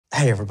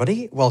Hey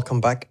everybody,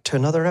 welcome back to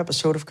another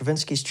episode of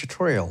Kavinsky's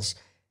Tutorials.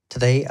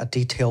 Today a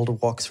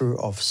detailed walkthrough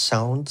of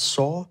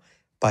SoundSaw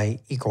by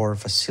Igor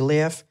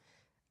Vasiliev.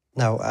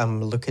 Now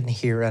I'm looking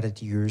here at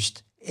it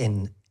used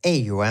in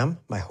AUM,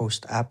 my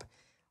host app,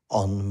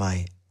 on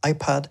my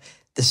iPad.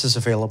 This is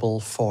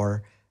available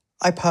for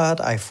iPad,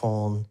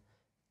 iPhone,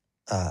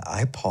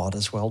 iPod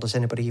as well. Does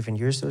anybody even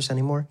use those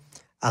anymore?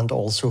 And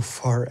also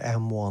for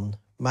M1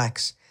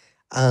 Max.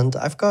 And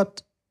I've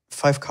got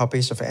 5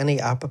 copies of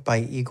any app by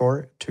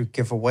Igor to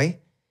give away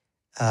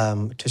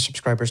to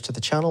subscribers to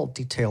the channel.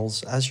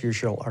 Details, as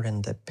usual, are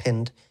in the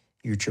pinned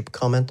YouTube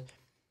comment.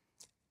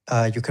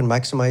 You can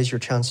maximize your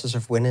chances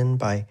of winning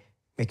by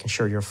making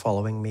sure you're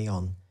following me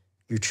on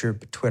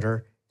YouTube,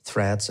 Twitter,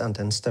 Threads, and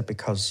Insta,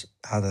 because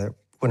the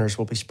winners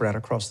will be spread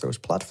across those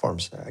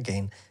platforms,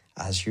 again,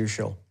 as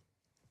usual.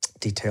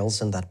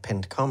 Details in that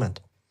pinned comment.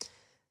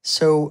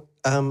 So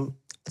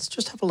let's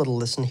just have a little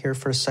listen here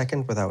for a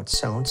second without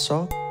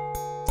SoundSaw.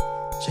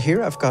 So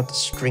here I've got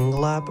String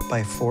Lab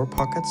by 4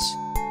 Pockets,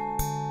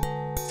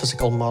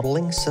 physical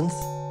modeling synth,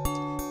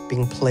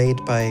 being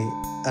played by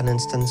an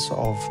instance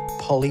of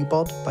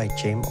Polybud by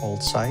James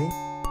Oldsai.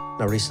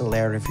 Now recently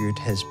I reviewed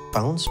his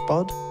Bounce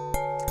Bud,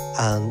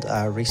 and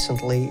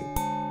recently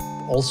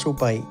also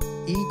by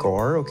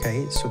Igor,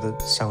 okay, so the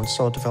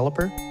SoundSaw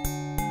developer.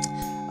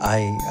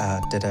 I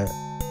did a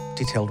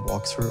detailed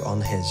walkthrough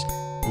on his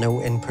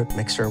no input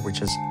mixer,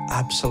 which is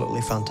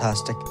absolutely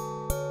fantastic.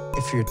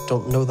 If you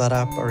don't know that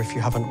app, or if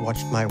you haven't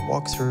watched my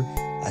walkthrough,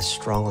 I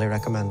strongly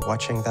recommend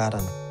watching that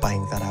and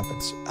buying that app.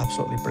 It's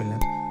absolutely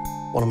brilliant.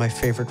 One of my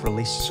favorite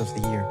releases of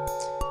the year.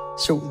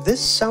 So this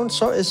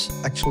SoundSaw is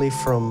actually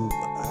from,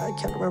 I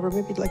can't remember,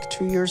 maybe like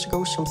 2 years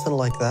ago, something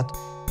like that.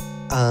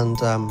 And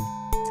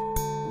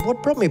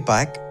what brought me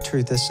back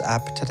to this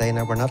app today,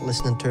 now we're not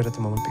listening to it at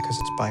the moment because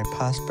it's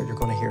bypassed, but you're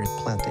going to hear it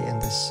plenty in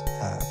this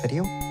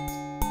video.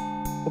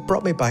 What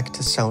brought me back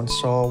to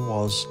SoundSaw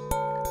was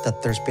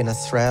that there's been a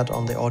thread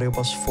on the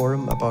Audiobus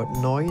forum about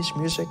noise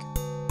music,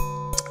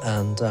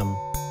 and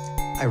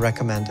I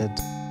recommended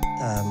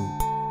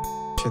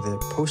to the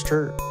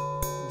poster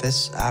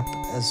this app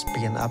as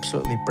being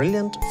absolutely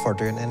brilliant for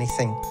doing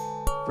anything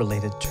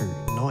related to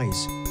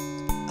noise.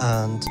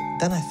 And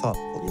then I thought,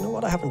 well, you know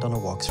what, I haven't done a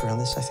walkthrough on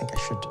this. I think I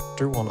should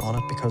do one on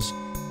it because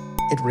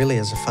it really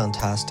is a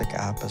fantastic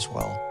app as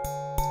well.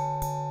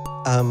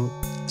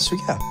 So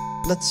yeah,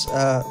 let's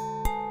have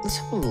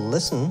a little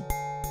listen.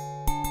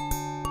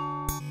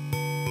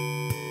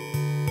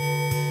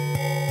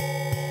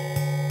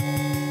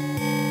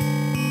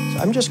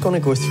 I'm just going to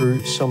go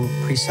through some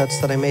presets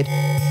that I made.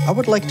 I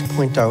would like to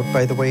point out,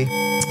 by the way,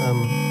 let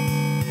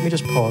me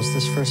just pause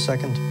this for a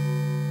second.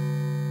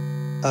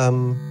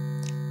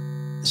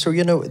 So,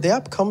 you know, the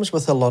app comes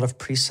with a lot of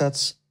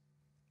presets,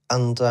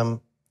 and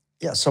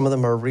yeah, some of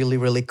them are really,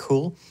 really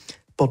cool.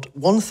 But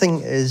one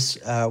thing is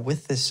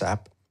with this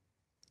app,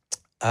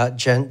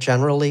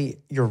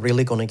 generally, you're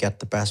really going to get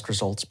the best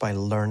results by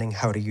learning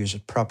how to use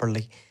it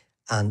properly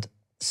and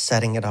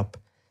setting it up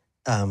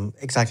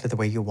exactly the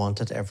way you want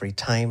it every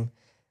time.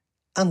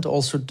 And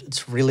also,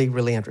 it's really,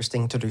 really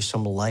interesting to do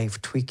some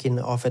live tweaking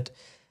of it.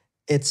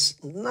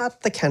 It's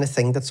not the kind of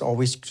thing that's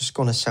always just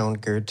going to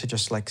sound good to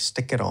just like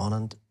stick it on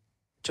and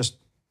just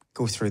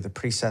go through the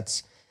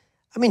presets.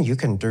 I mean, you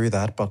can do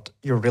that, but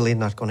you're really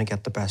not going to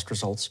get the best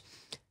results.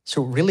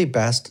 So really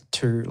best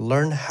to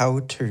learn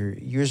how to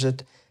use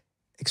it,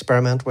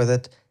 experiment with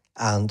it,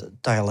 and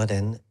dial it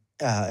in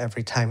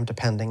every time,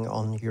 depending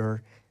on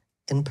your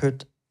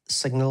input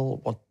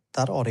signal, what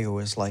that audio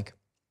is like.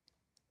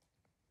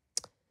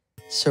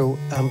 So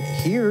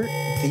here,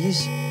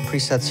 these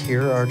presets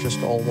here are just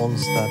all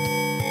ones that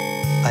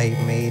I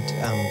made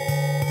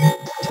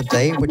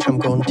today, which I'm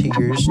going to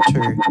use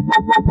to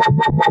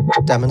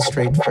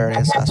demonstrate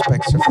various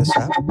aspects of this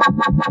app.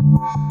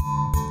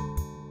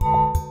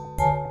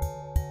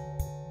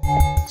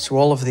 So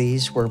all of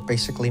these were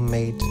basically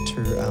made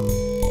to,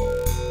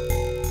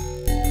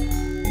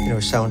 you know,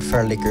 sound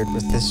fairly good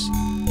with this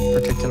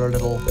particular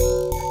little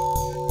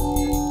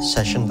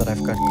session that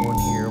I've got going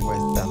here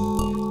with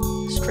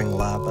String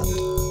Lab and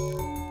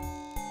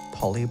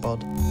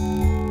Polybud.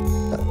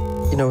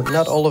 You know,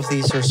 not all of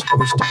these are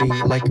supposed to be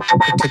like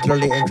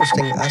particularly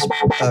interesting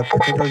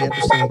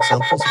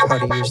examples of how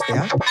to use the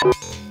app.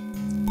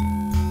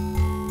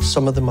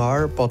 Some of them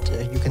are, but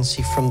you can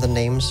see from the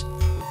names.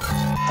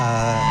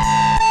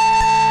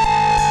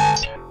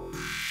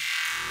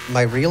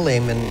 My real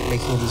aim in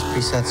making these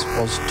presets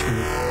was to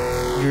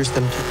use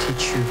them to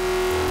teach you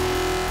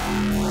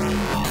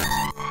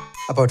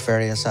about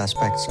various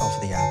aspects of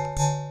the app.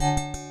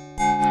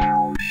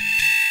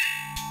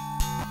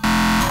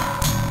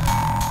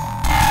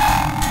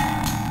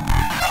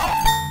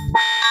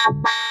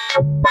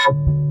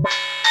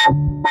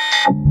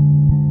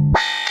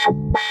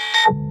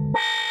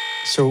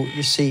 So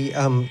you see,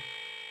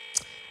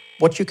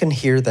 what you can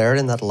hear there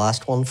in that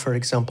last one, for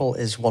example,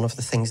 is one of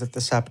the things that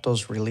this app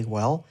does really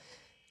well.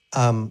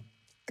 A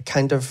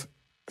kind of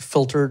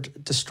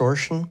filtered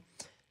distortion.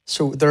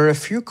 So there are a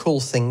few cool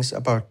things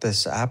about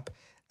this app.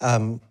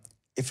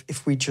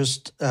 if we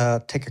just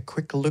take a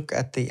quick look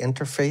at the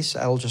interface,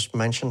 I'll just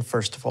mention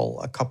first of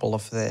all a couple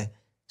of the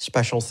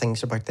special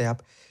things about the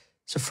app.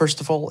 So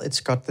first of all, it's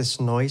got this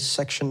noise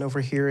section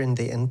over here in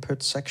the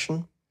input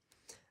section,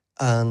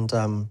 and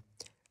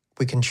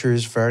we can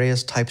choose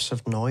various types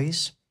of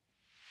noise.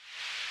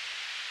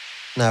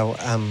 Now,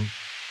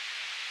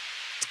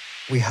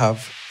 we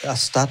have a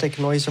static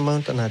noise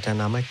amount and a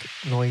dynamic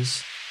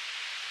noise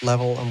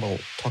level, and we'll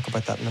talk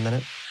about that in a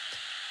minute.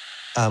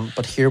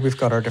 But here we've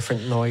got our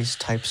different noise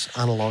types: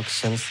 analog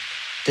synth,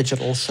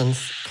 digital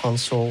synth,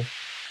 console,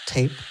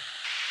 tape.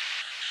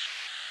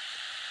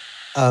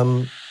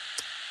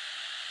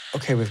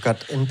 Okay, we've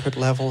got input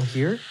level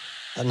here.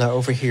 And now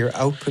over here,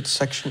 output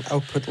section,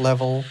 output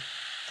level,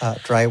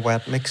 dry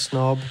wet mix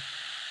knob.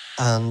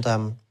 And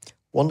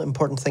one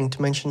important thing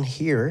to mention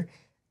here,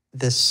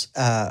 this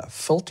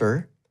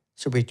filter,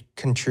 so we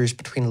can choose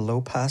between low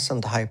pass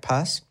and high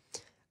pass.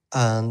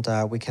 And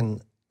we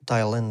can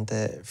dial in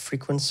the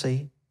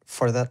frequency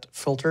for that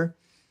filter.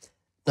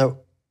 Now,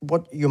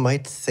 what you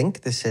might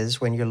think this is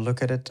when you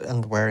look at it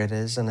and where it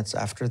is, and it's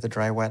after the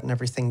dry wet and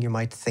everything, you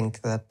might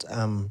think that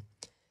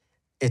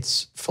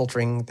it's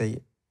filtering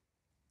the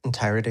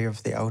entirety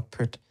of the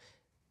output,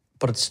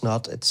 but it's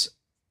not. It's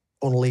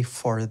only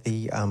for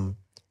the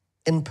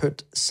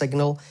input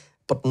signal,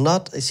 but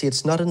not, see,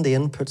 it's not in the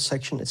input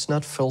section. It's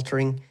not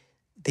filtering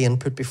the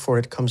input before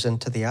it comes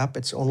into the app.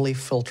 It's only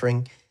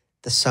filtering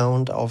the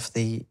sound of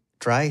the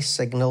dry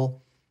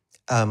signal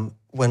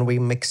when we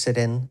mix it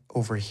in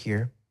over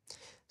here.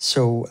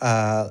 So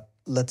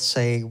let's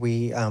say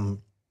we,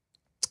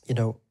 you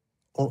know,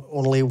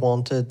 only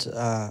wanted,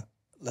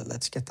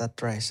 let's get that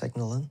dry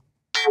signal in.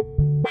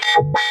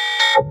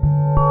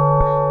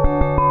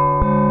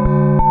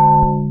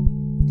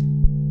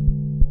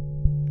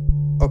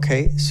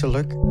 Okay, so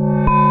look,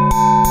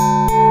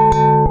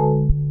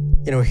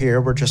 you know, here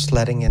we're just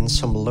letting in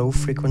some low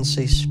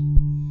frequencies.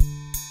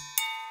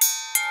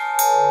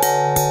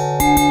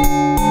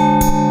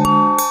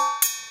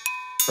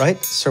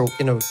 Right, so,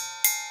 you know,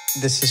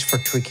 this is for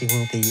tweaking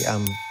the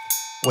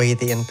way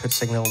the input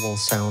signal will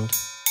sound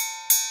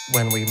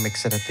when we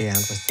mix it at the end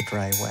with the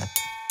dry wet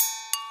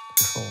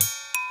control.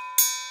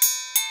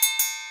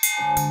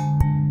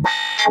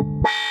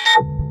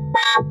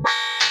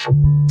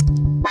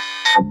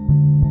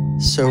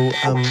 So,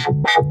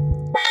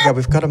 yeah,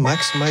 we've got a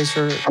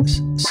maximizer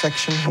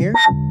section here.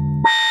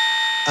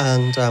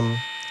 And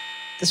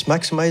this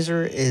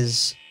maximizer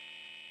is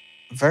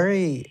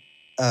very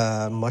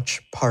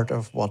much part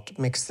of what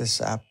makes this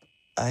app,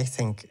 I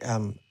think,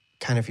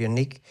 kind of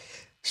unique.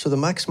 So the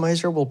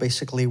maximizer will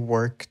basically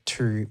work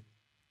to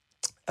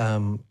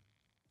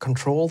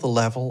control the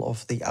level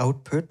of the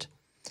output,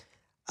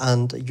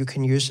 and you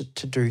can use it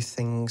to do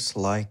things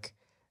like,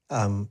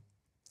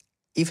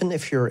 even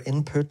if your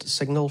input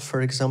signal,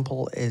 for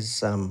example,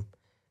 is,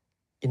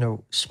 you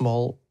know,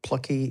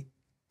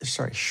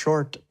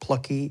 short,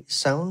 plucky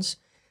sounds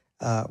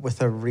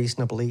with a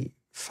reasonably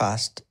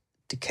fast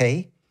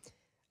decay,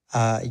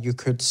 you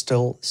could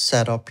still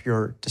set up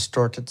your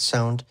distorted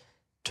sound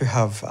to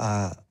have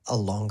a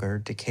longer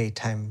decay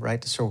time,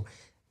 right? So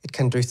it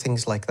can do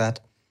things like that.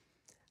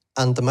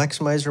 And the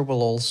maximizer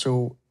will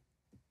also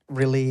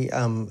really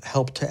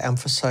help to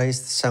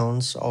emphasize the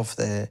sounds of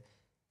the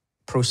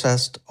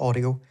processed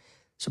audio.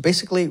 So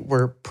basically,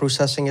 we're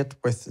processing it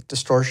with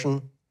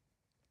distortion.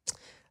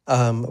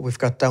 We've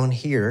got down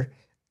here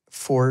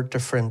 4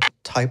 different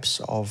types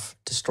of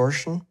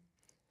distortion.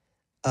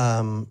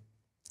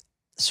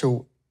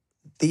 So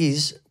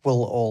these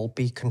will all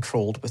be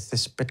controlled with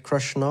this bit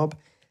crush knob.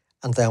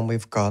 And then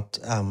we've got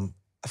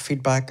a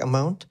feedback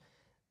amount,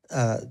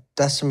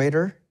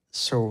 decimator,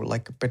 so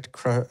like bit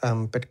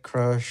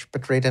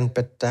rate and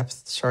bit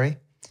depth, sorry,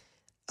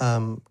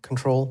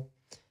 control.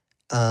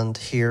 And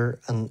here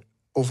an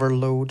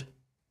overload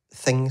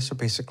thing. So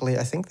basically,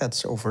 I think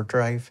that's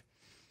overdrive.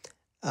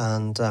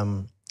 And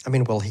I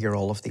mean, we'll hear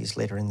all of these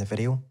later in the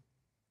video.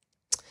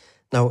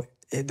 Now,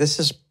 this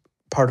is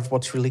part of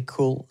what's really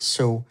cool.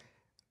 So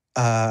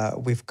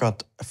we've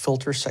got a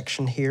filter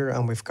section here,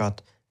 and we've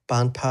got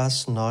band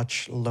pass,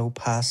 notch, low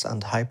pass,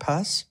 and high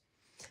pass.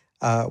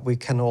 We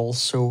can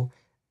also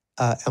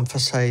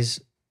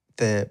emphasize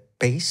the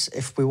bass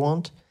if we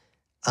want,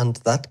 and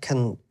that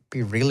can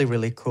be really,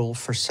 really cool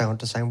for sound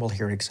design. We'll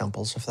hear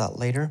examples of that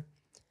later.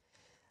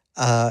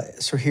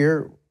 So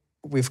here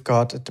we've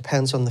got, it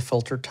depends on the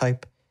filter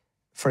type.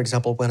 For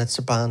example, when it's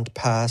a band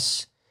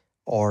pass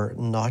or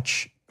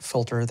notch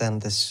filter, then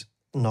this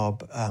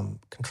knob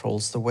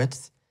controls the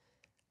width.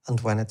 And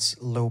when it's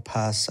low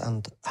pass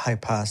and high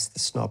pass,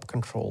 this knob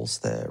controls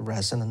the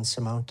resonance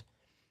amount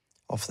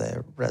of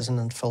the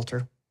resonant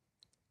filter.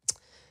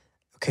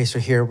 Okay, so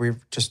here we're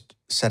just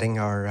setting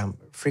our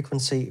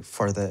frequency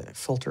for the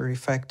filter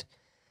effect.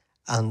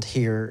 And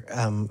here,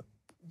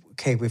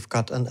 okay, we've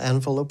got an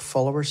envelope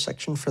follower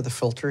section for the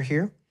filter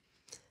here.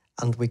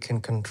 And we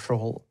can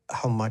control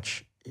how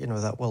much, you know,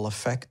 that will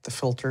affect the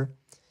filter.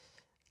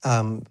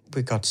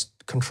 We got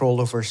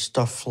control over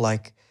stuff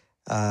like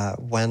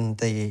when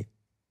the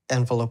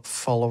envelope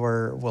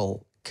follower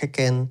will kick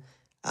in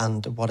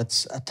and what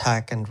its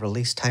attack and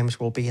release times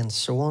will be and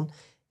so on.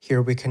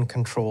 Here we can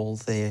control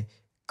the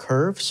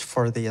curves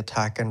for the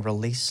attack and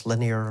release,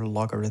 linear,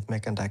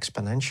 logarithmic, and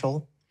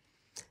exponential.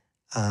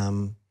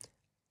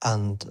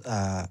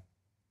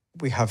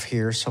 We have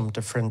here some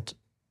different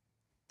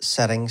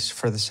settings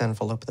for this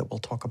envelope that we'll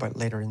talk about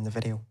later in the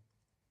video.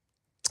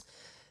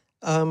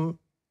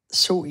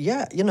 So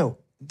yeah, you know,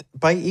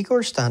 by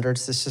Igor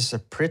standards, this is a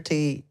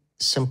pretty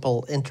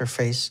simple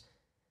interface.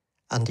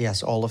 And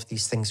yes, all of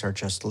these things are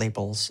just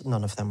labels.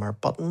 None of them are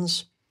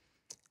buttons.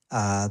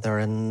 There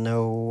are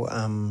no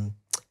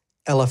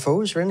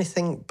LFOs or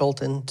anything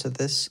built into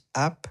this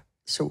app.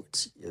 So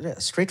it's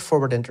a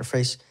straightforward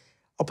interface.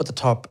 Up at the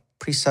top,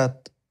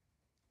 preset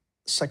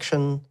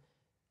section,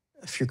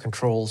 a few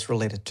controls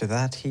related to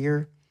that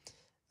here.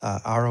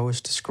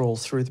 Arrows to scroll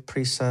through the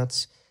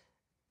presets.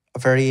 A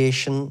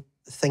variation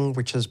thing,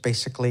 which is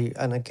basically,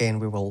 and again,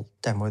 we will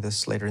demo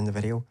this later in the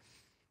video.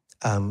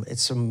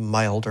 It's a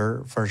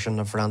milder version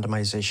of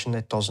randomization.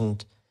 It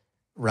doesn't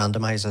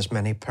randomize as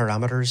many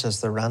parameters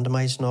as the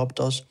randomize knob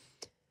does.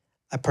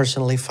 I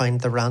personally find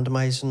the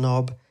randomize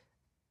knob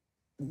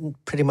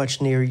pretty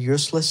much near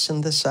useless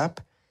in this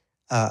app.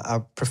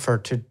 I prefer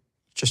to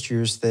just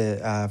use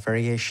the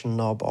variation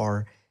knob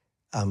or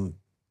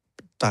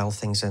dial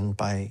things in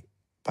by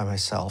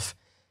myself.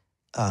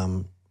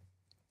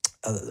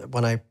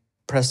 When I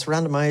press the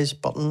randomize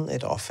button,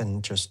 it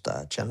often just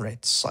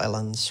generates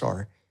silence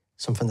or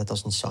something that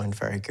doesn't sound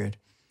very good.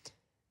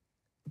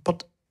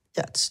 But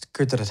yeah, it's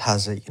good that it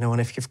has it, you know, and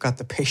if you've got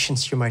the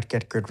patience, you might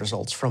get good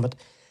results from it.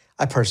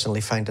 I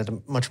personally find it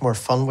much more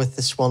fun with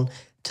this one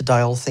to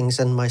dial things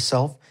in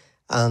myself.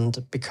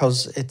 And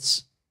because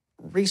it's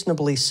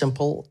reasonably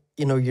simple,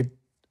 you know,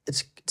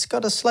 it's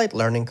got a slight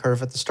learning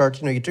curve at the start.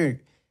 You know, you do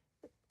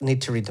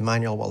need to read the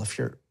manual. Well, if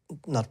you're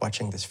not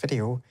watching this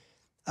video,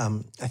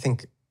 I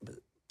think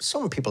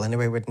some people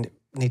anyway would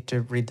need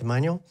to read the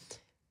manual.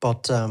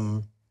 But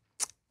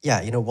yeah,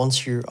 you know,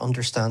 once you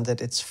understand it,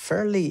 it's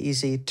fairly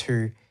easy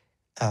to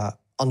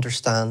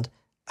understand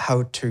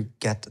how to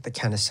get the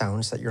kind of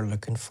sounds that you're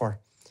looking for.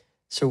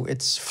 So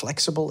it's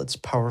flexible, it's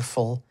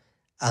powerful,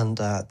 and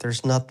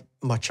there's not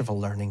much of a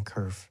learning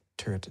curve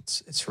to it.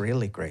 It's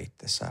really great,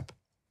 this app.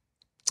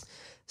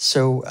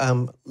 So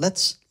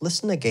let's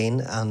listen again,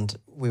 and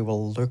we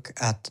will look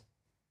at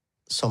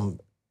some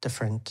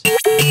different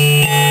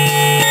key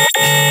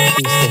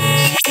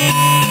things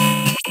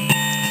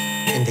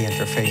in the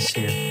interface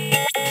here.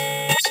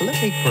 So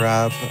let me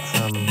grab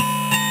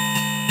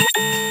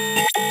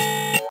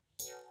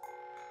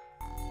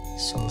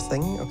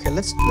something. Okay,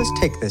 let's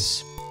take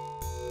this.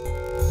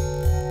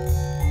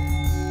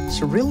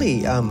 So really,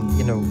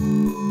 you know,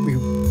 we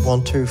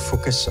want to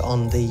focus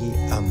on the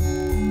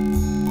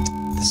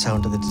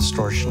sound of the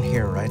distortion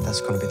here, right? That's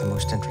going to be the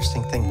most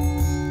interesting thing.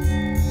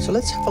 So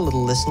let's have a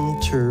little listen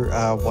to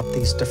what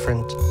these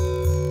different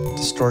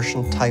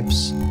distortion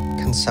types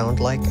can sound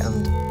like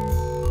and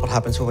what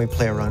happens when we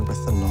play around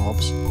with the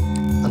knobs,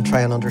 and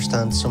try and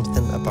understand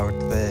something about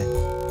the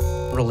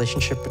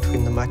relationship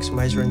between the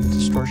maximizer and the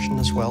distortion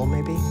as well,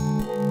 maybe.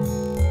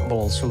 We'll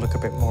also look a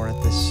bit more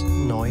at this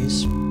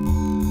noise.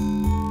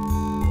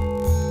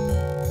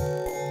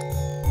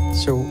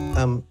 So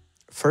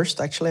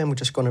first, actually, I'm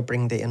just going to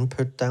bring the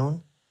input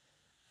down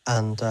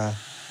and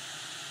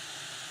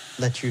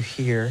let you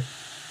hear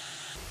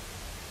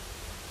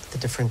the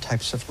different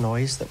types of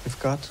noise that we've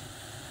got.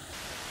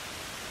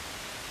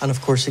 And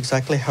of course,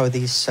 exactly how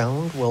these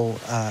sound will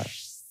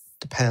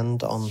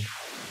depend on,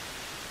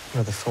 you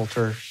know, the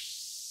filter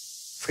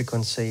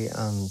frequency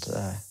and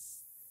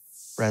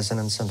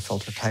resonance and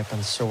filter type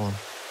and so on.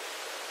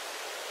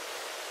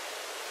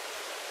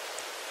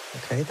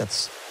 Okay,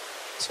 that's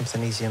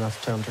something easy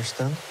enough to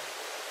understand.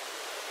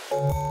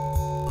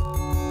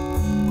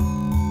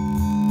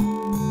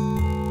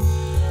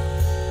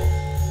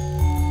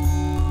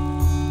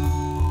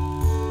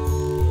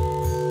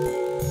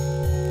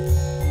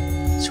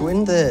 So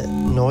in the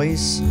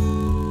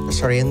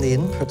in the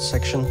input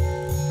section,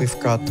 we've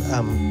got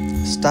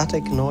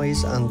static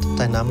noise and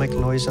dynamic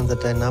noise, and the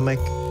dynamic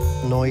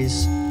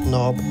noise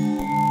knob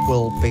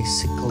will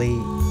basically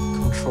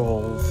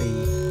control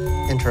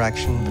the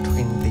interaction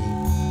between the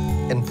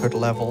input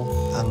level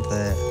and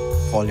the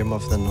volume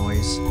of the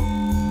noise.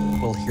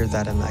 We'll hear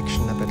that in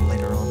action a bit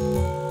later on.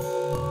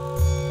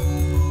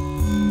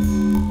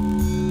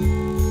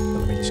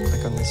 Let me just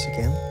click on this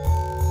again.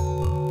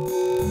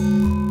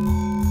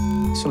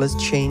 So let's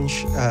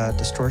change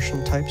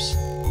distortion types.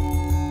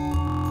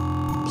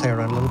 Play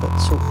around a little bit.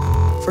 So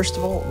first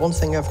of all, one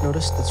thing I've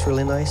noticed that's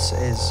really nice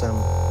is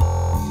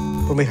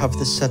when we have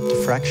this set to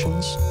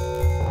fractions,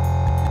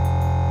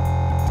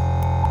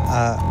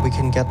 we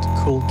can get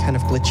cool kind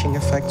of glitching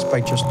effects by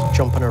just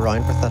jumping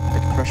around with that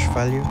bit crush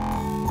value.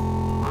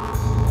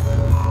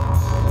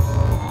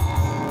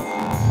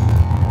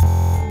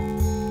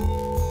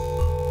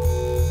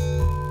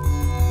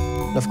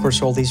 And of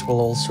course, all these will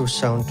also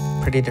sound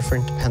pretty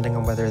different depending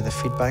on whether the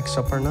feedback's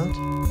up or not,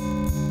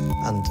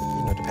 and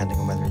you know, depending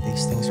on whether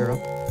these things are up.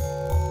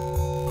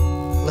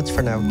 Let's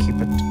for now keep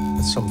it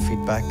with some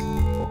feedback.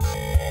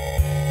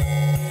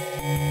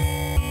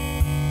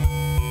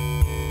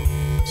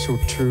 So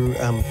 2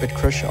 bit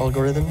crush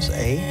algorithms,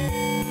 A.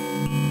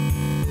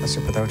 That's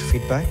it without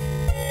feedback.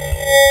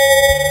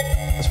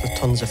 That's with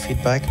tons of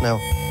feedback. Now,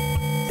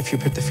 if you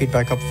put the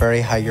feedback up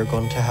very high, you're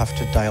going to have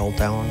to dial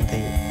down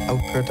the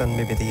output and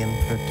maybe the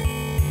input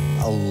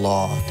a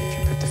lot if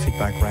you put the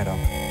feedback right up.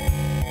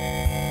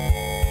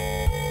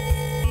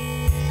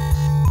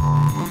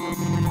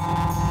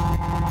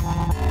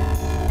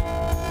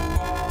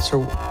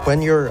 So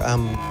when you're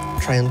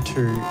trying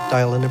to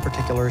dial in a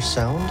particular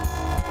sound,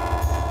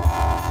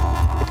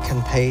 it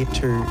can pay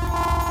to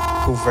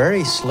go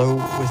very slow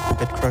with the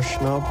bit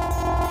crush knob,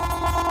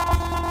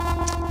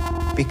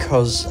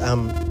 because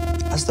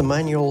as the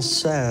manual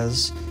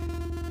says,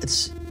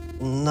 it's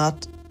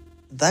not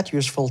that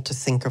useful to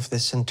think of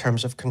this in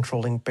terms of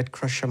controlling bit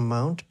crush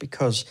amount,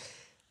 because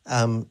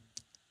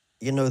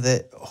you know,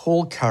 the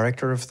whole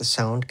character of the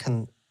sound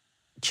can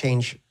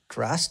change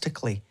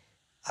drastically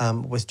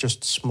with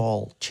just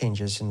small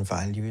changes in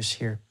values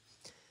here.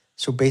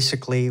 So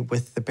basically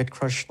with the bit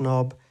crush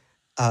knob,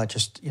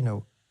 just, you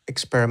know,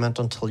 experiment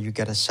until you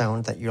get a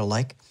sound that you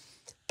like.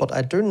 But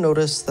I do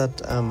notice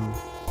that,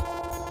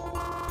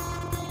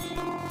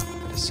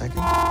 wait a second.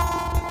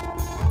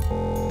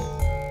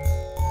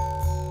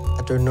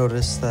 I do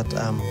notice that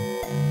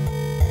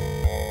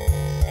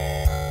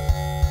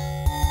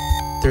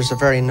there's a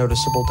very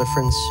noticeable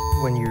difference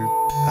when you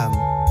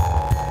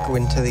go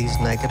into these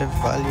negative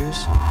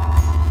values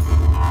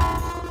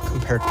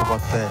compared to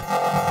what the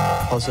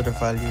positive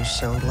values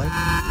sound like.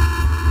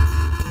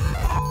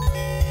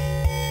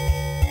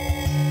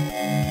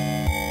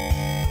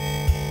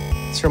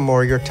 These are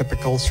more your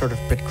typical sort of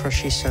bit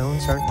crushy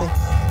sounds, aren't they?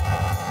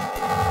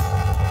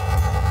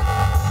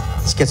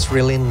 This gets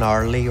really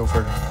gnarly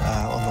over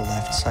on the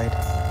left side.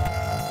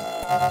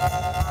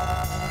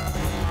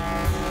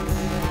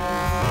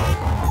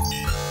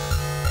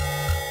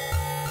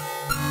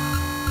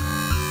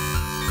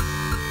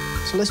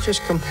 So let's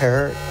just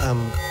compare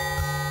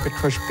bit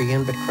crush B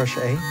and bit crush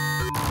A.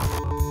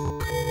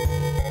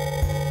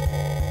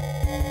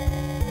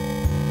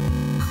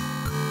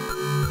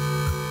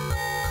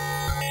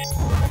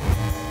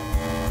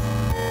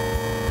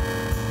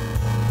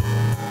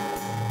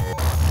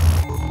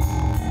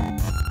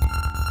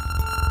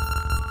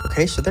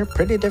 Okay, so they're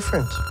pretty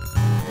different.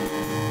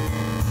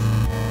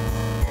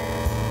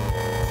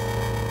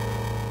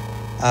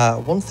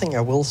 One thing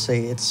I will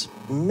say, it's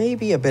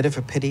maybe a bit of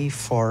a pity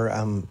for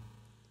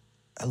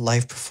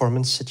live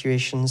performance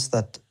situations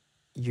that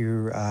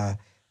you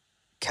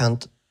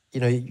can't, you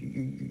know,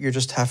 you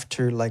just have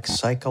to like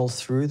cycle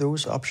through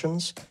those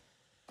options.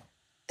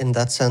 In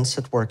that sense,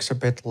 it works a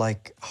bit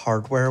like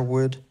hardware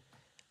would.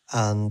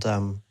 And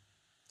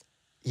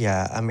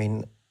yeah, I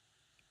mean,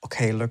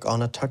 okay, look,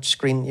 on a touch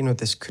screen, you know,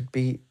 this could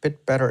be a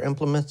bit better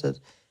implemented.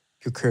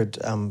 You could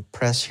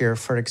press here,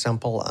 for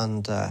example,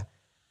 and,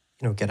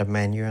 you know, get a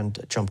menu and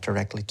jump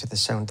directly to the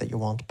sound that you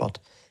want, but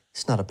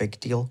it's not a big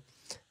deal.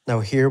 Now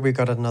here we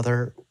got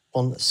another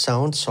one,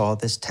 SoundSaw.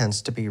 This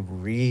tends to be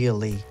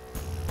really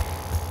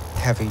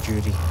heavy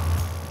duty.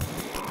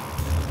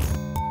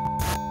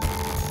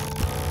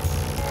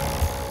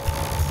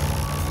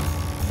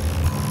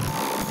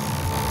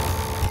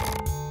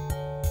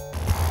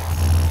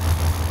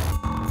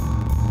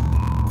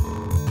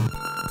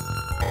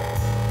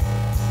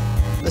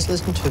 Let's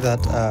listen to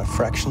that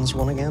fractions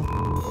one again.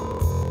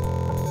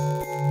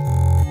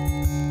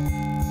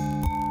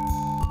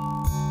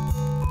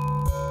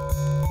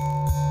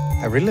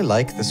 I really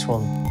like this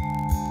one.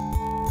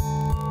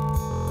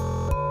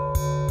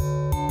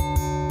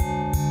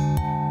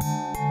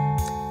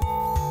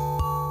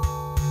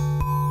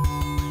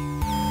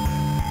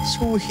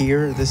 So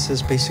here, this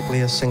is basically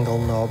a single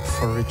knob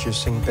for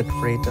reducing bit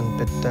rate and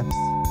bit depth.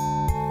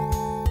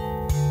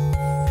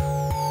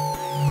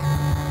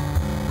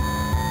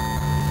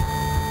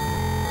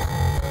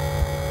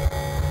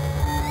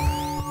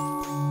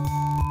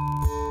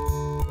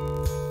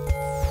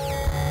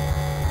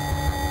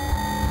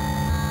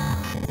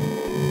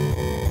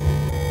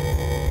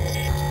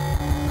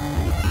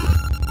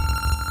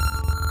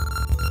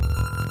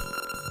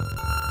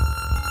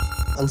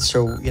 And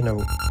so, you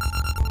know,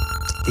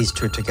 these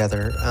two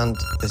together and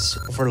this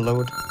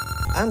overload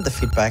and the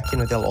feedback, you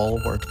know, they'll all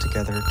work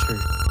together to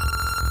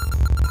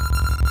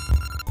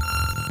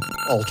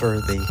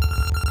alter the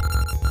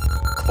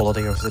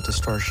quality of the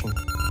distortion.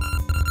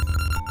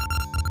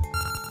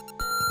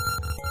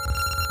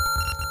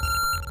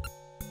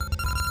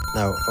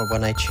 Now,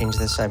 when I change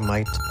this, I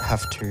might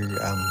have to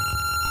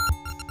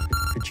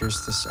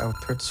reduce this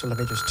output, so let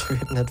me just do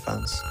it in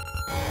advance.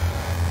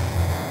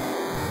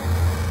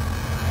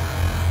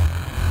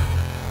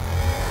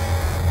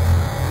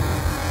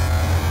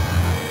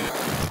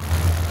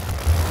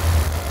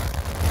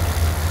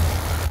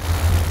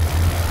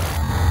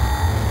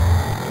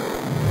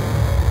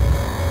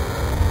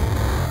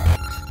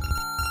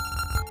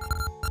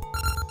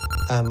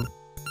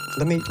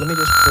 Let me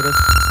just put it,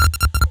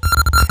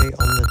 okay,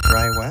 on the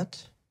dry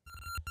wet,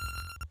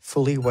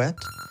 fully wet,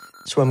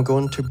 So I'm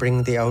going to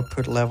bring the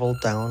output level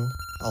down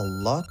a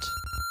lot.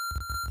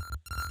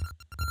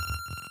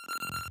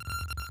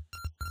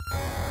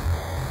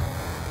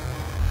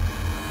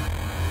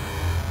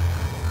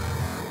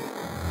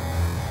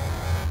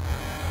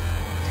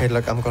 Okay,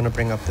 look, I'm going to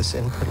bring up this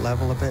input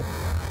level a bit.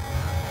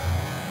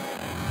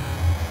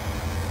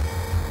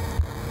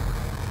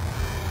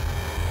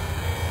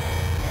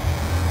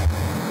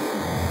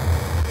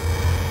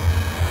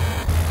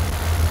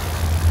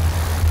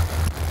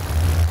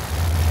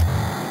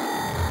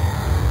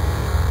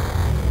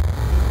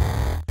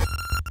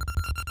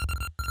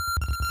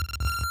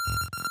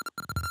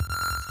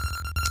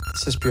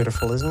 This is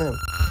beautiful, isn't it?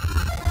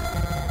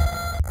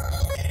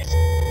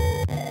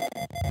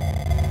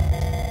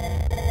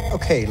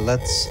 Okay,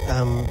 let's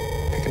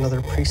pick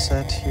another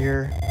preset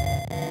here.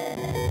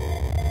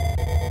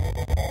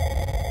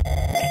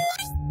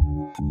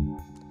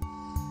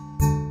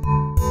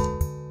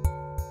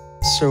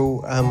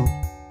 So,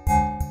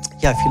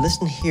 yeah, if you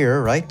listen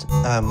here, right,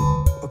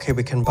 okay,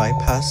 we can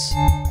bypass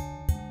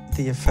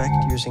the effect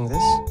using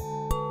this.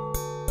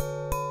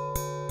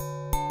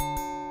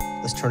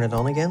 Let's turn it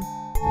on again.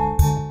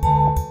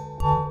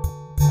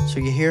 So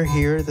you hear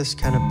here this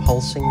kind of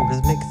pulsing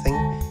rhythmic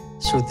thing.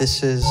 So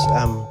this is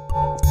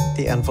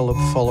the envelope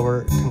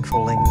follower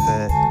controlling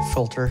the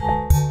filter.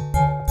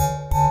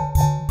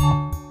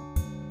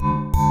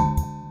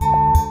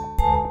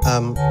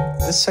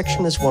 This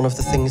section is one of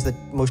the things that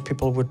most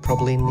people would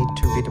probably need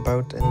to read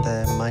about in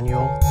the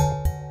manual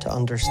to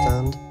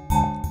understand.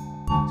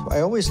 So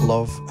I always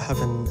love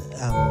having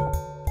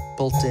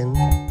built-in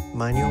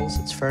manuals.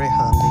 It's very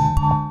handy.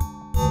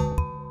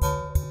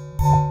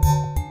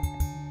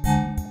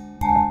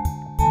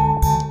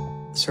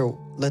 So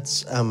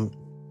let's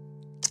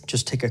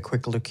just take a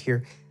quick look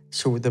here.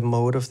 So the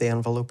mode of the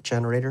envelope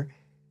generator.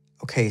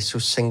 Okay, so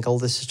single,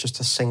 this is just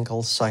a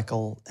single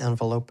cycle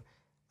envelope.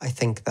 I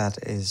think that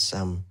is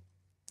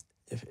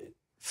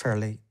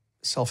fairly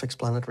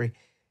self-explanatory.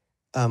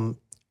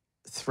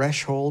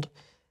 Threshold,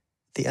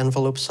 the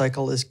envelope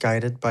cycle is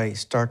guided by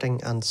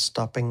starting and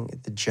stopping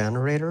the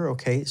generator.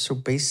 Okay, so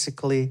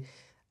basically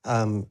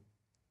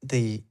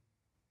the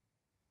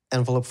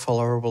envelope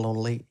follower will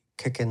only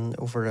kick in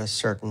over a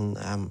certain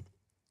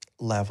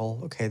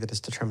level, okay, that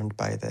is determined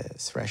by the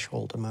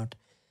threshold amount.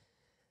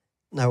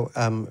 Now,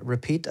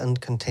 repeat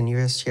and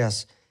continuous,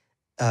 yes,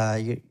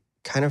 you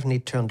kind of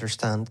need to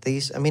understand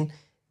these. I mean,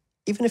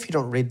 even if you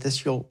don't read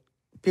this, you'll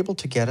be able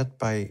to get it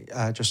by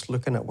just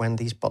looking at when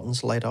these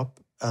buttons light up,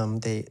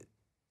 the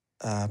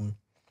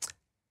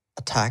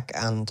attack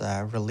and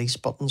release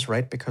buttons,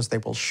 right? Because they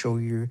will show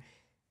you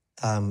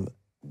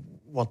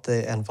what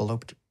the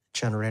envelope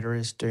generator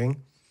is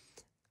doing.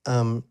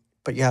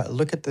 But yeah,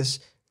 look at this.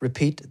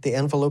 Repeat, the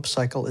envelope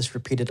cycle is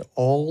repeated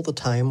all the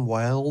time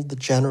while the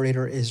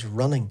generator is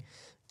running.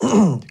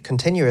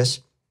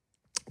 Continuous,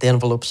 the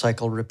envelope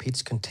cycle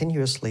repeats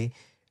continuously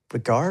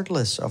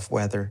regardless of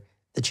whether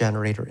the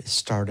generator is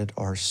started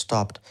or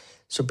stopped.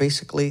 So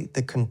basically,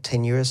 the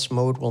continuous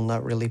mode will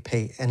not really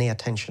pay any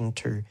attention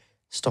to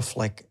stuff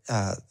like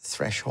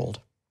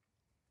threshold,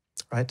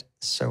 right?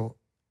 So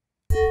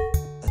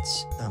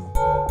let's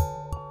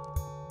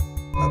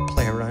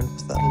play around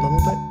with that a little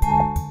bit.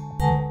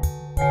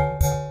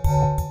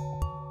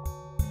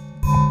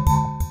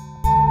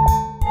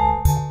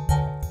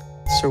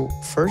 So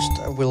first,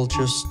 we'll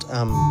just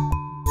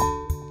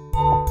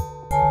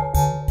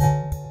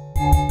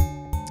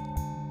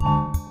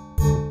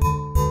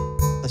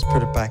let's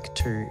put it back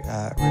to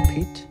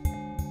repeat.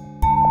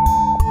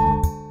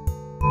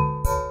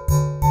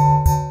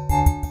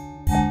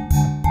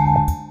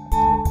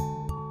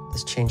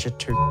 Let's change it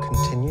to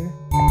continue.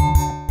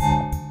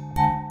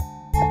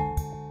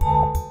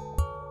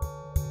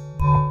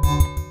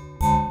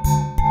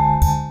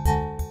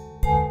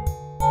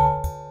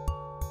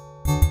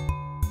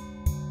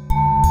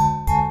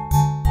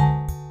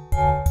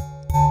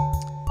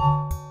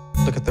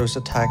 Look at those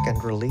attack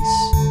and release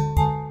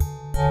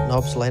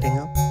knobs lighting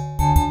up.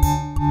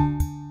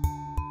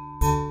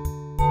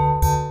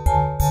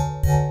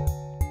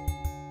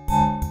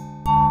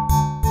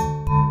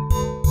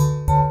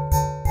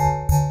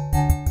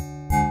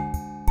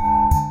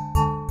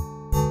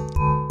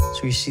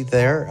 So you see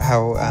there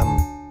how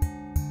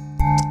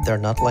they're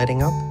not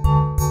lighting up.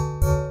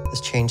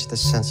 Let's change the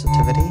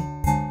sensitivity.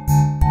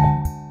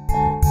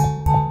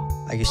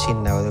 You see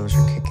now those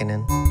are kicking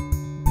in.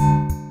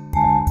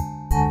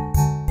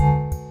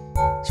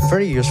 So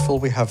very useful.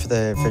 We have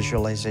the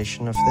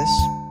visualization of this.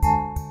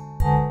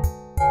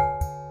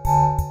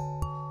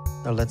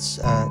 Now let's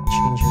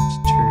change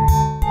it to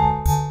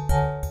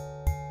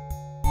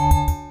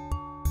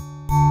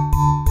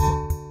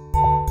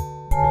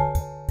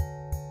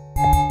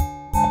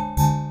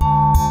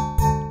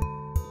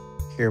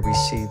here we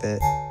see the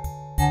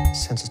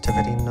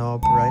sensitivity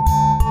knob, right?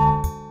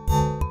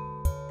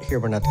 Here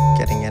we're not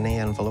getting any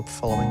envelope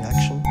following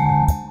action.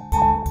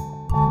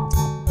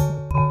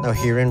 Now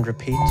here in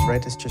repeat,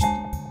 right, it's just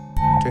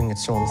doing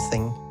its own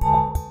thing.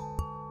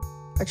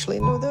 Actually,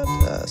 no, that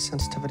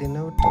sensitivity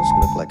node doesn't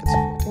look like it's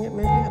affecting it,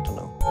 maybe, I don't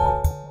know.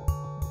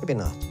 Maybe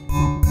not.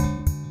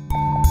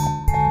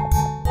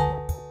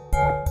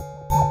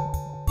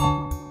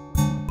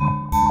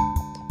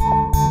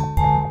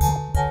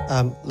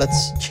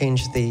 Let's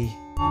change the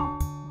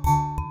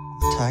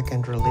attack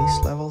and release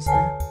levels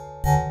there.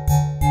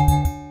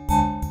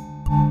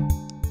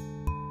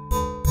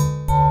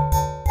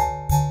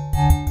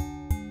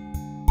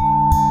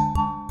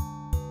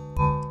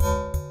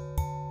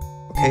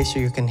 Okay, so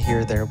you can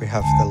hear there we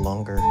have the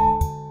longer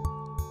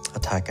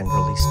attack and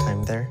release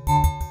time there.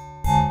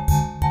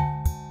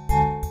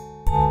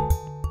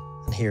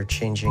 And here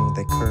changing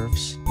the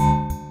curves.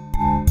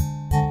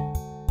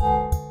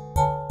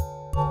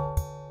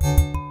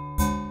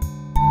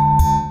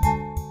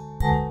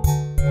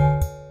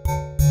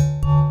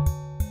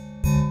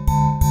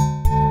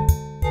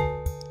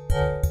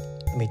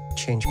 Let me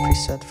change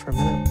preset for a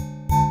minute.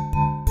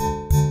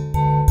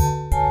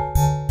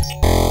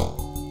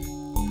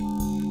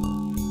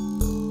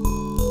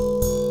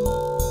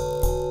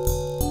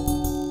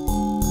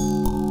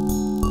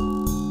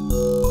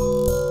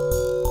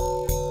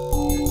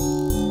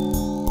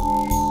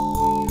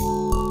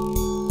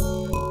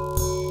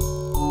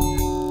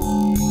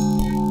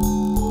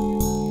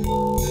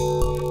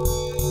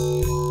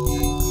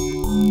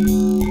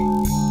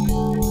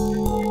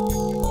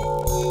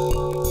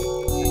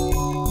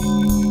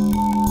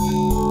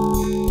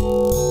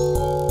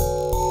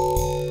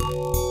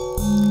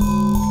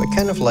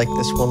 Kind of like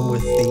this one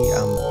with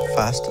the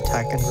fast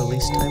attack and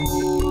release time.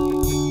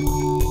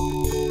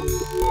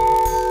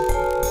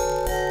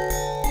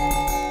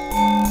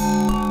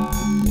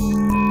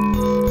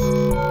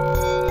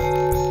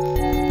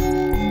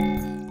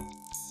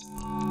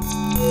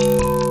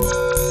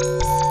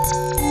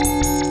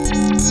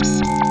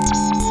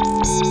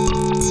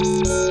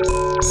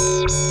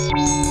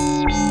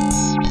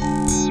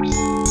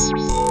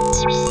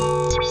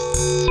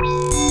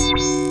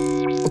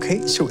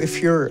 Okay, so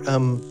if you're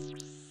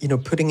you know,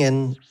 putting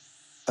in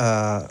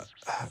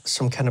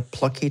some kind of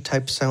plucky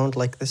type sound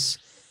like this,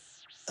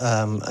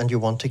 and you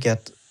want to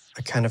get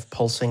a kind of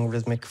pulsing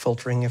rhythmic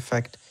filtering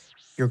effect,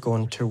 you're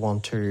going to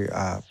want to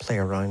play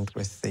around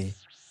with the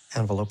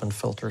envelope and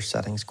filter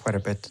settings quite a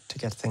bit to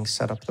get things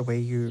set up the way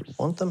you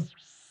want them.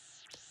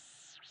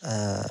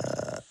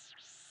 Now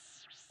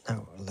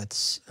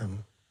let's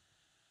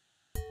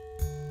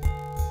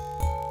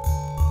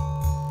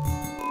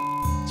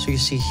so you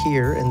see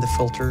here in the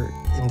filter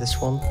in this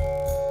one,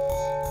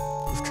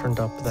 we've turned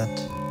up that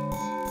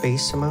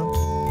bass amount.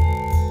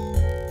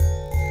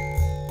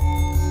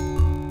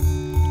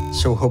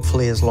 So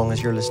hopefully, as long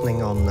as you're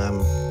listening on,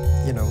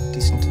 you know,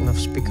 decent enough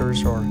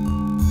speakers or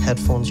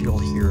headphones, you'll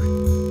hear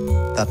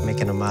that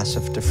making a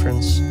massive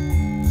difference.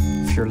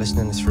 If you're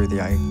listening through the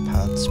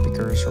iPad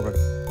speakers or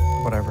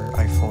whatever,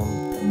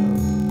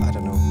 iPhone, I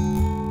don't know,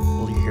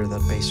 will you hear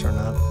that bass or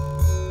not?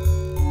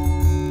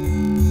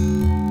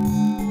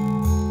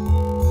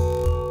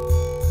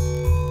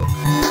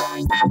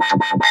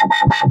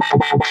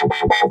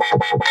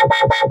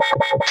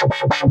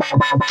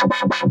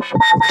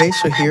 Okay,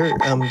 so here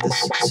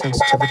this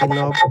sensitivity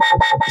knob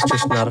is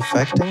just not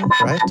affecting,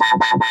 right?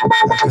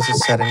 Because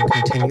it's set in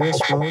continuous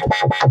mode. But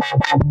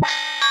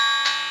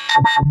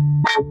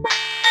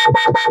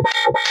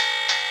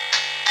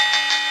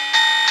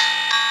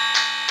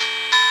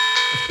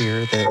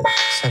here the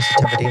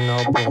sensitivity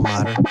knob will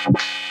matter.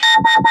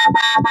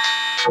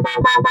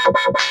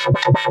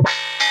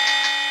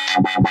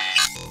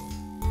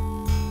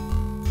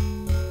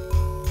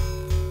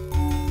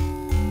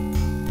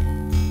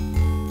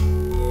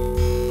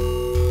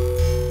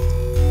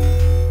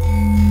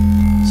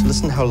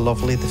 Listen how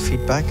lovely the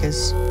feedback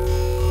is.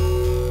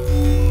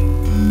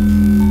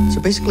 So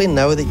basically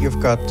now that you've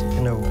got, you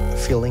know, a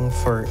feeling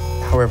for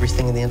how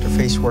everything in the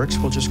interface works,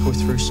 we'll just go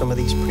through some of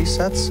these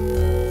presets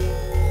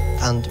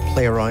and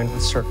play around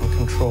with certain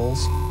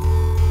controls.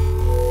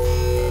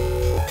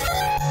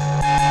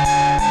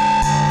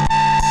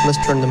 Let's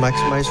turn the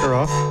maximizer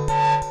off.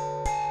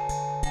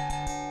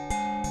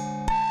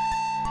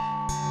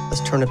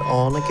 Let's turn it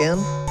on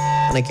again.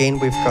 And again,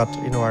 we've got,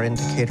 you know, our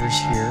indicators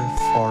here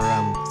for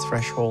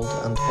threshold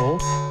and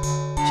hold.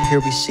 So here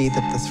we see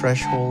that the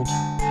threshold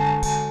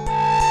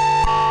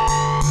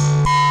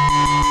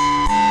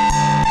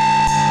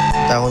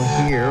down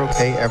here,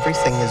 okay,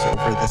 everything is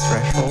over the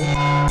threshold.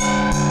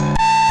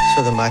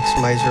 So the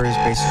maximizer is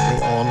basically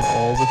on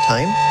all the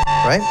time,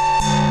 right?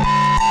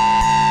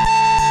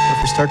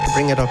 If we start to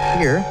bring it up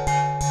here,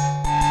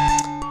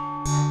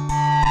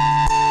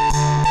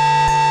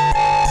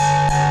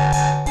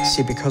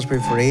 see, because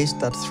we've raised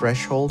that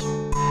threshold,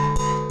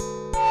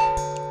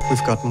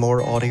 we've got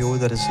more audio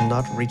that is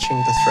not reaching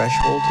the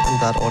threshold, and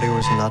that audio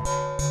is not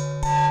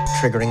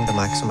triggering the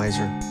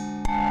maximizer,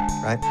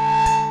 right?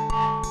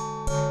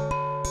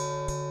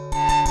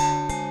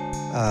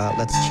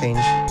 Let's change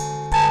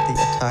the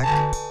attack,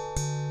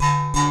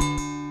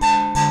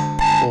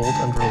 hold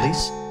and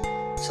release.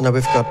 So now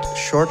we've got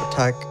short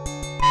attack,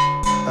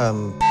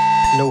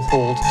 no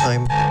hold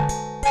time,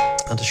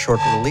 and a short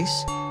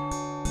release.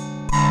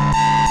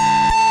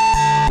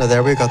 Now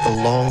there we've got the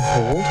long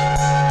hold.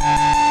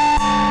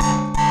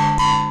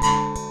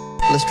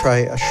 Let's try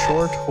a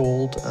short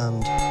hold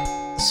and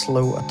a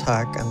slow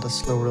attack and a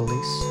slow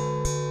release.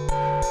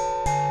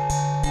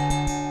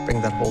 Bring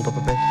that hold up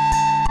a bit.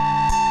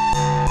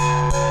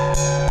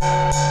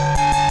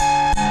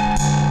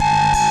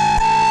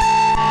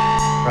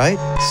 Right,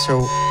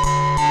 so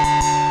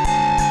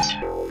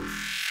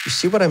you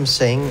see what I'm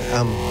saying?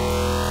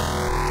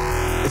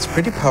 It's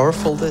pretty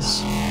powerful,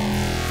 this.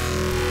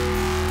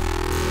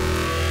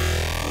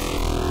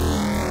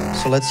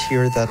 So let's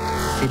hear that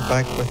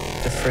feedback with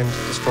different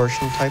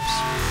distortion types.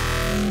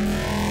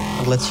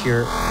 And let's hear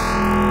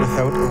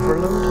without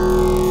overload.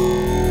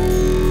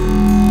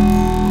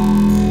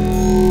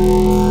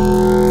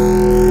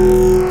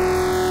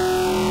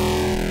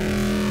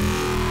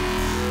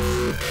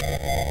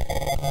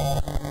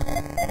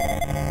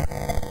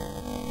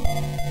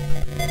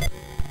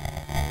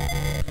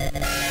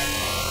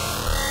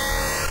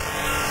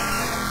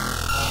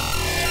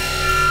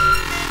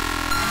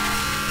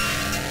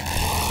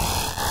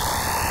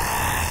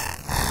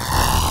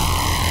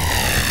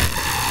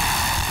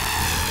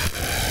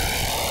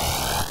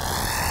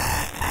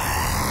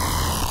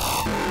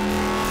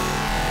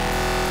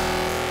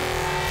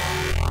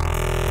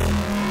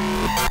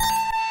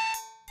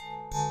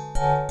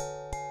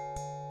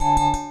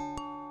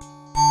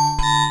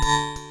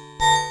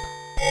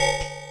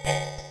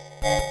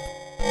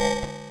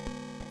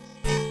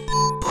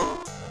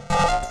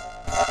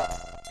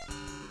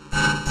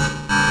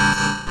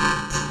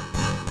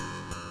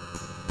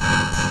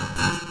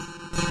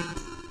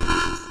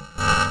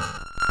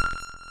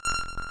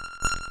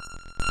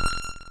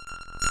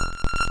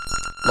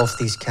 Love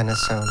these kind of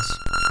sounds.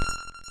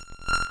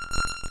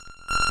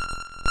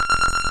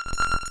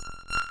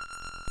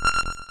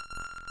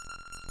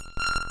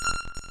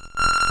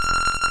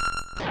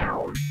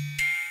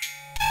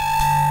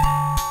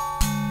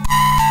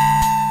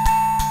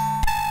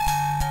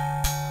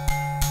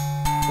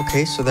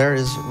 Okay, so there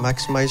is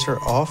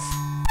maximizer off.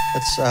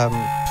 Let's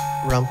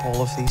ramp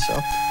all of these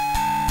up.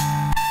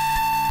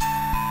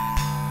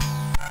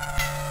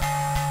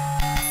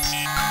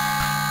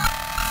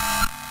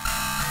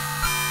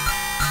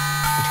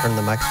 Turn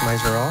the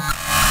maximizer off,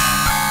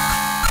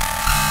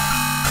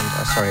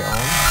 and sorry, on.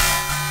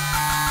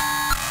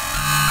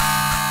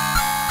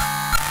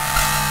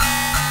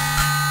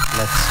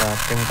 Let's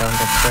bring down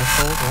the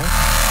threshold, right?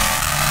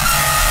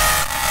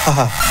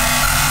 Haha.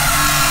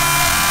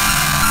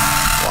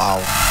 Wow.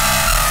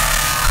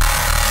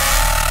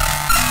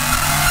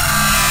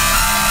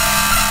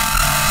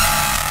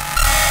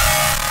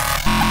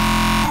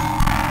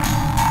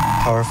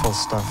 Powerful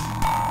stuff.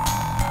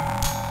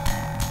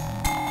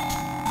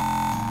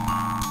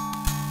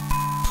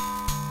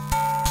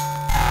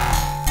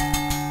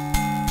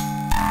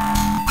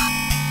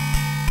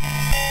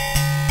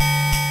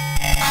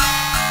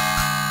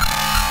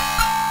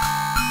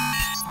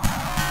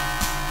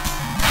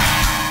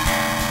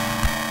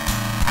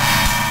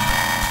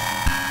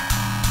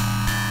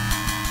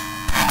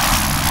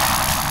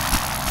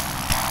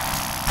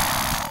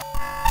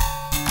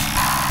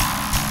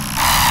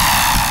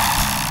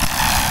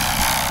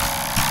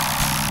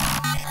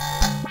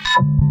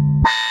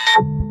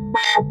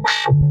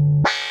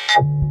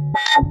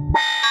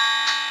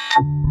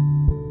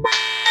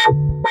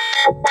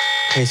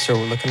 Okay, so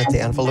looking at the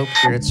envelope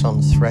here, it's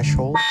on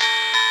threshold.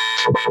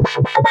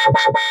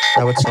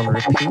 Now it's on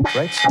repeat,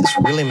 right? So this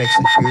really makes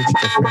a huge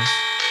difference.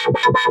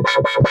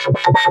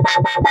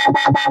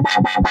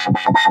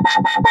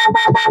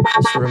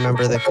 So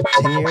remember, the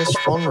continuous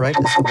one, right,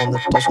 is the one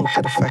that doesn't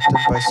get affected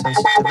by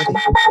sensitivity,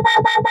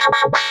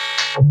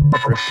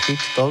 but repeat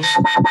does.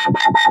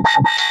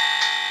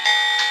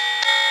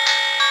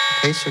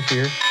 Okay, so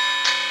here,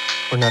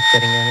 we're not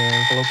getting any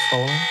envelope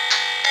following.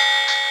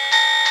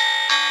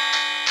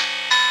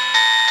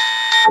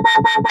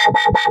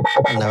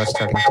 And now it's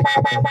starting to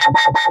kick in.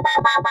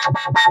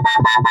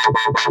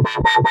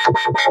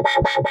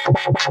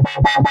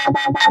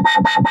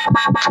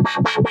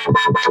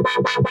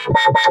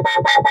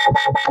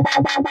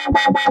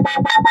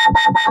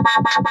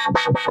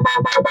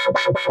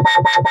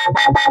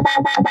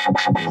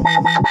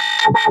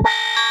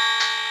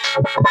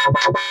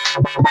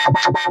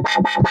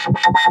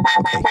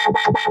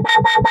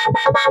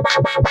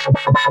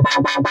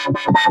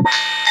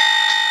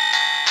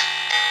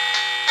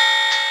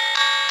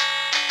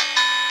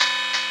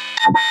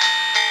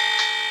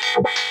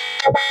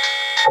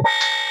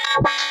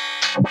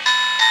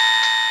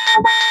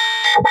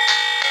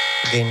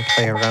 Again,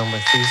 play around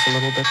with these a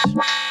little bit.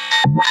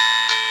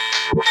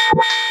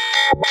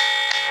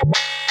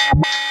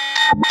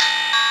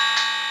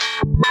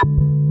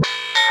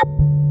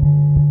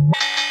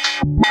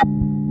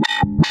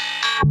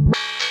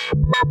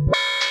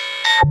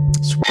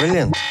 It's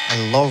brilliant. I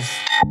love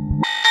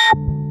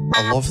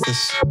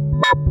this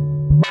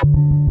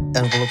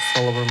envelope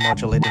follower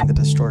modulating the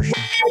distortion.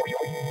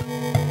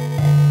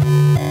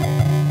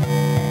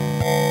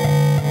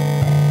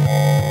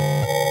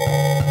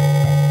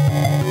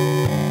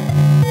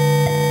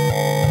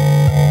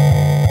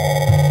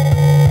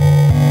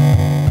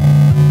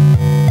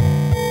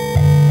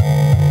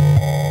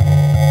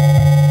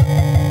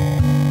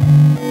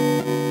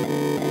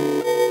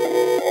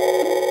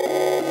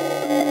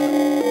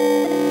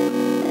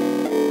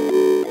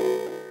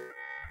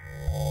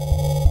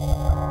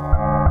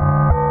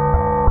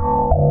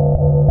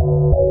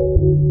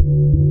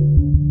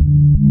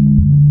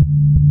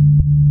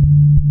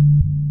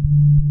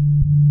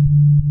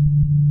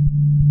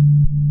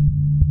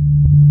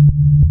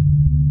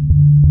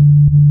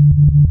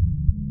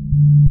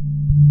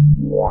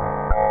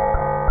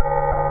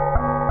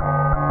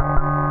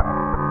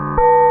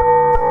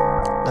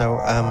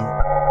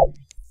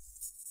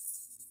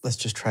 Let's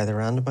just try the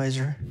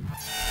randomizer.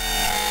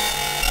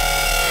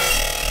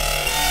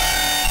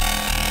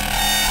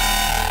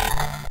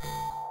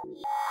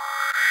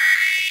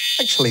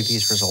 Actually,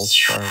 these results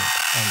are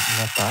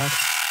not bad.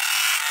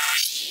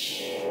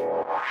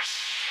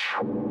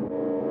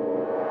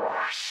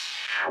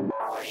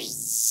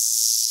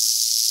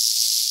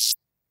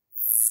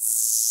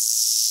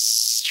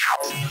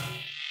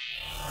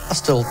 I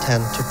still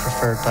tend to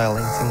prefer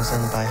dialing things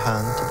in by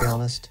hand, to be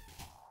honest.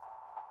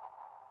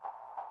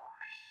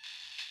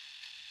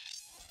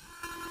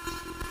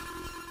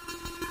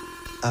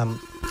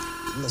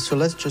 So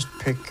let's just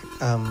pick this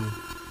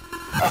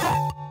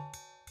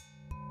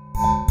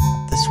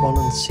one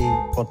and see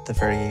what the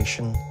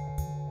variation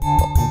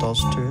button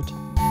does to it.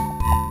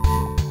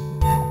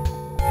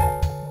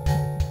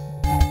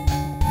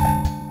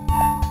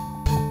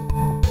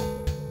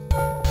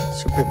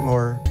 It's a bit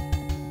more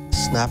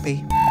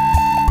snappy.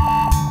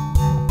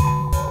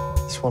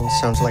 This one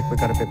sounds like we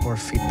got a bit more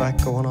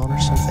feedback going on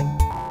or something.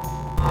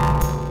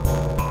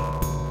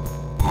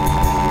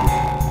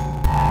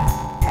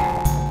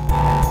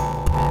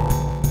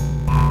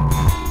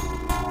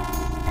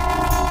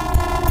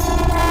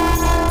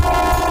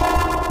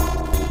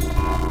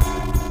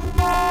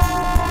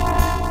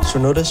 So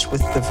notice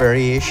with the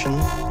variation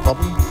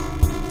button,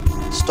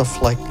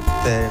 stuff like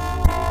the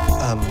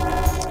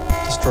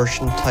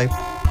distortion type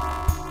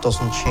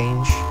doesn't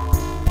change.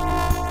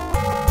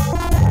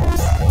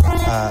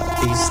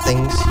 These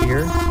things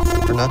here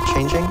are not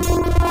changing,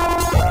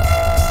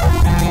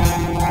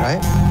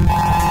 right?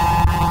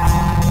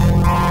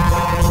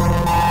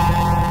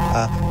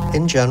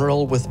 In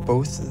general, with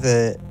both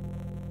the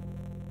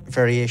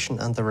variation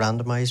and the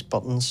randomize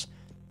buttons,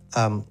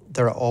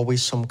 there are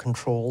always some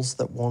controls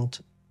that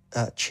won't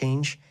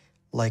change,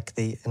 like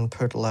the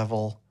input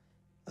level,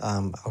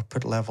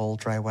 output level,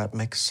 dry wet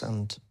mix,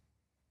 and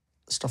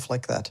stuff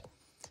like that.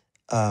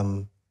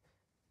 And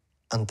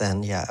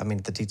then, yeah, I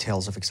mean, the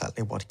details of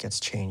exactly what gets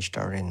changed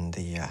are in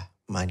the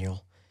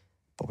manual,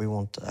 but we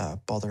won't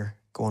bother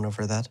going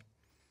over that.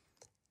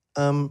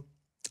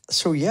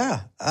 So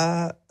yeah,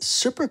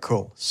 super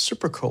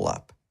cool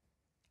app.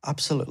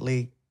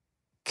 Absolutely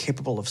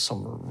capable of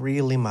some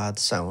really mad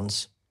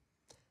sounds.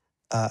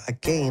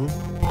 Again,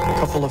 a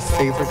couple of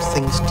favorite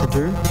things to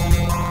do.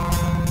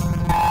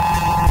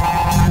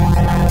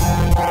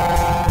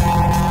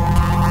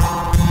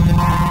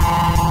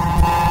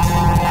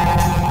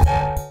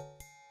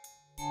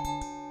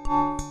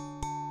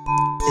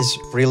 Is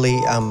really,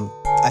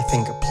 I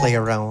think, play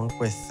around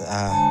with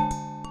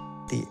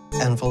the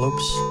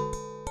envelopes.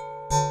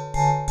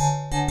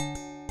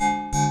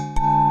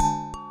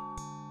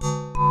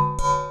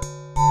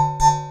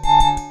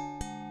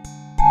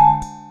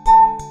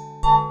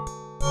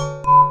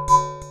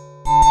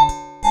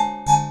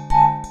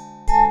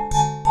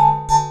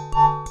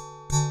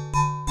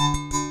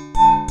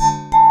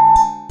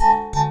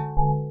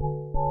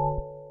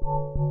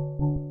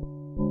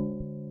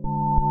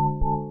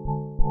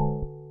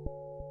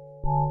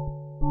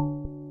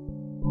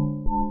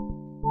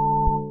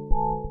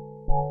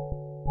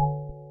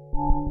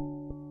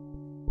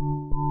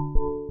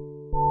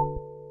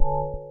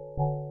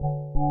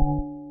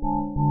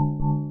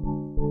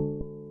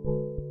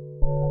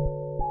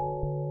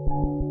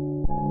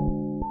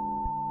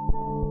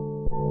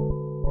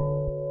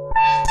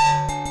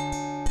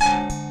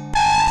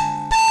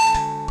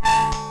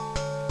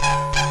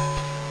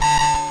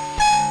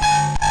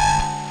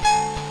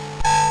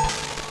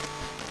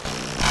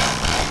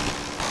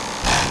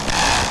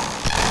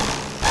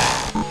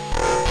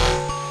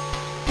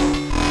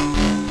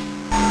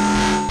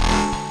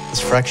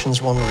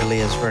 Fractions one really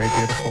is very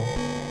beautiful.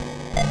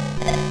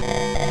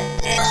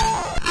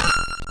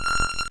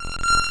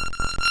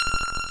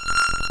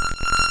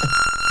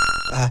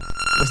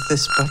 With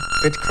this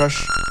bit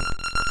crush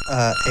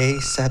A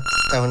set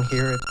down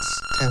here, it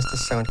tends to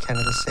sound kind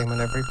of the same on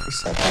every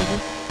preset,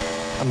 maybe?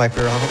 I might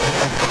be wrong about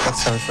that, but that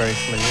sounds very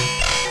familiar.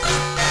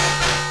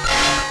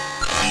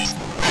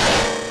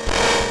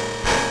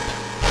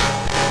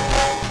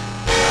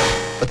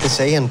 But this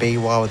A and B,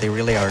 wow, they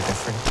really are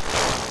different.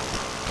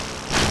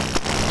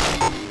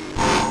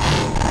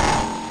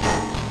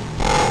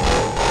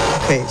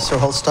 Okay, so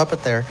I'll stop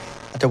it there.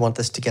 I don't want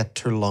this to get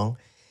too long.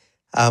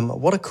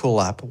 What a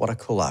cool app, what a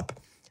cool app.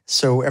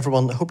 So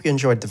everyone, I hope you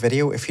enjoyed the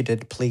video. If you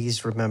did,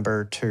 please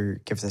remember to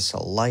give this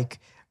a like,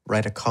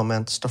 write a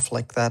comment, stuff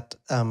like that.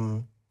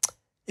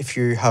 If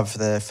you have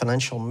the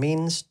financial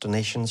means,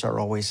 donations are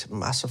always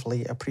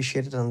massively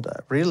appreciated and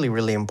really,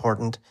 really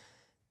important,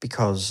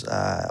 because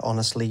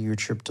honestly,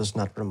 YouTube does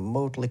not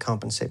remotely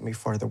compensate me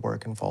for the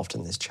work involved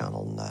in this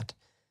channel,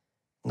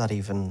 not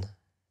even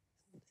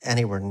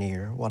anywhere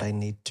near what I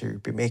need to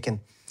be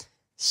making.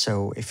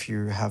 So if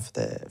you have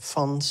the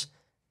funds,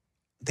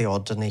 the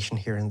odd donation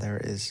here and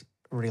there is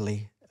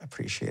really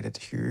appreciated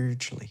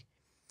hugely.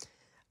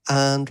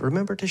 And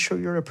remember to show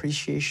your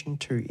appreciation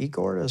to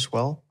Igor as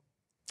well.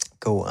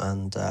 Go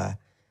and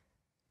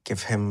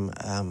give him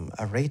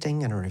a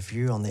rating and a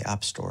review on the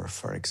App Store,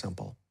 for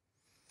example.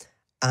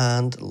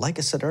 And like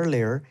I said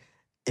earlier,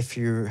 If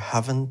you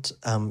haven't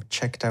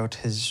checked out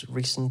his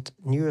recent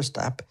newest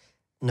app,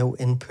 No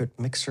Input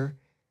Mixer,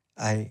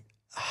 I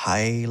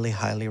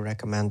highly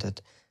recommend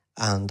it.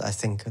 And I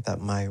think that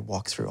my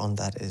walkthrough on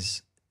that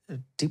is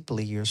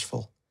deeply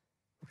useful,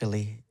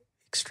 really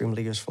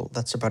extremely useful.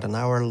 That's about an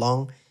hour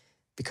long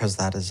because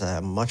that is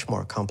a much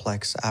more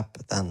complex app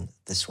than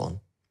this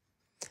one.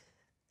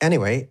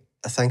 Anyway,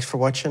 thanks for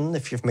watching.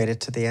 If you've made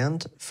it to the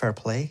end, fair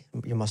play.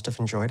 You must have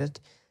enjoyed it.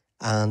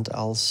 And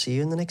I'll see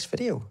you in the next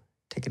video.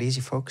 Take it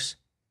easy, folks.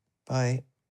 Bye.